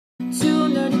Two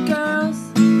nerdy girls.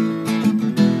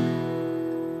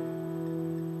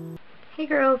 Hey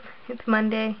girls, it's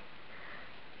Monday.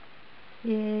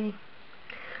 Yay.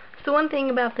 So one thing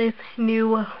about this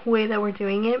new way that we're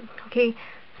doing it, okay,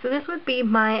 so this would be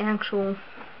my actual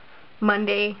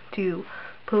Monday to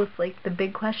post like the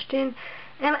big question,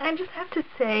 and I just have to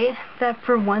say that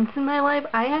for once in my life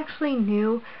I actually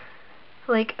knew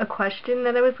like a question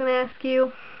that I was going to ask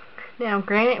you. Now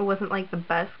granted it wasn't like the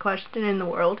best question in the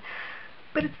world,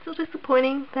 but it's still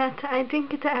disappointing that I didn't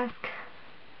get to ask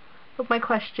of my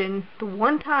question the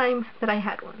one time that I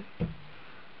had one.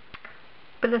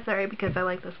 But that's alright because I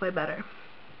like this way better.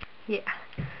 Yeah.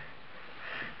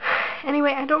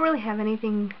 Anyway, I don't really have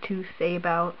anything to say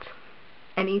about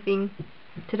anything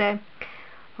today.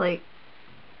 Like,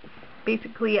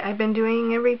 basically I've been doing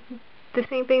the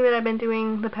same thing that I've been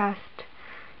doing the past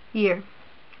year.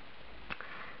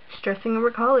 Stressing over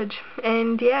college.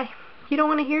 And yeah, you don't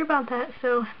want to hear about that,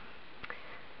 so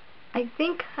I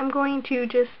think I'm going to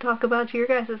just talk about your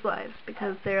guys' lives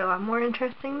because they're a lot more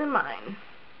interesting than mine.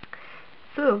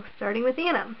 So, starting with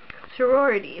Anna.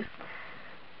 Sororities.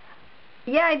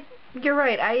 Yeah, you're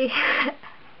right.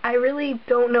 I really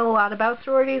don't know a lot about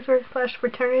sororities or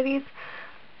fraternities.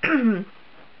 I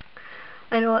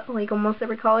know like almost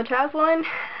every college has one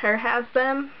or has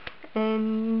them,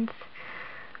 and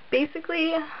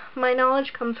basically my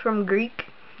knowledge comes from Greek.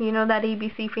 You know that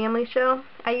ABC Family show?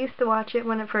 I used to watch it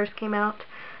when it first came out.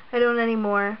 I don't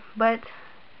anymore, but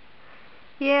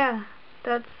yeah,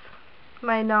 that's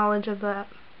my knowledge of that.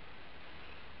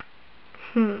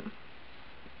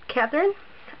 Catherine,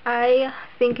 I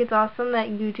think it's awesome that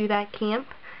you do that camp,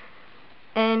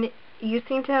 and you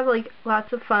seem to have like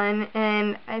lots of fun,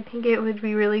 and I think it would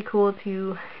be really cool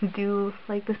to do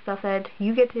like the stuff that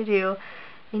you get to do,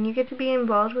 and you get to be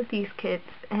involved with these kids,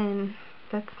 and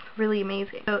that's really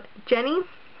amazing. So Jenny,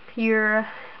 you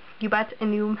bought a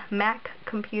new Mac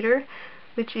computer,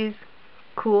 which is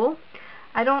cool.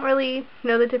 I don't really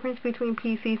know the difference between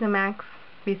PCs and Macs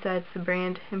besides the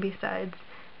brand and besides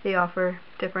they offer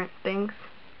different things.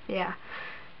 Yeah.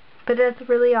 But that's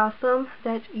really awesome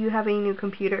that you have a new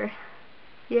computer.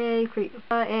 Yay for you.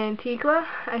 And Tigla,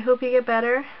 I hope you get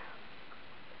better.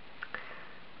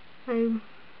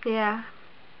 Yeah.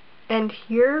 And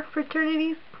your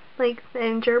fraternities, like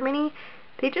in Germany,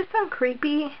 they just sound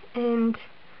creepy and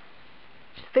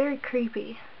just very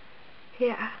creepy.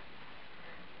 Yeah.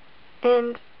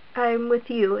 And I'm with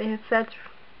you. If that's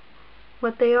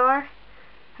what they are,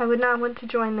 I would not want to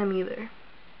join them either.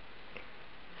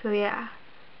 So yeah.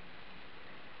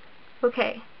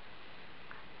 Okay.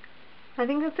 I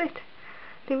think that's it.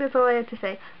 I think that's all I have to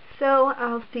say. So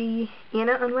I'll see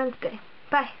Anna on Wednesday.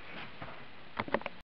 Bye.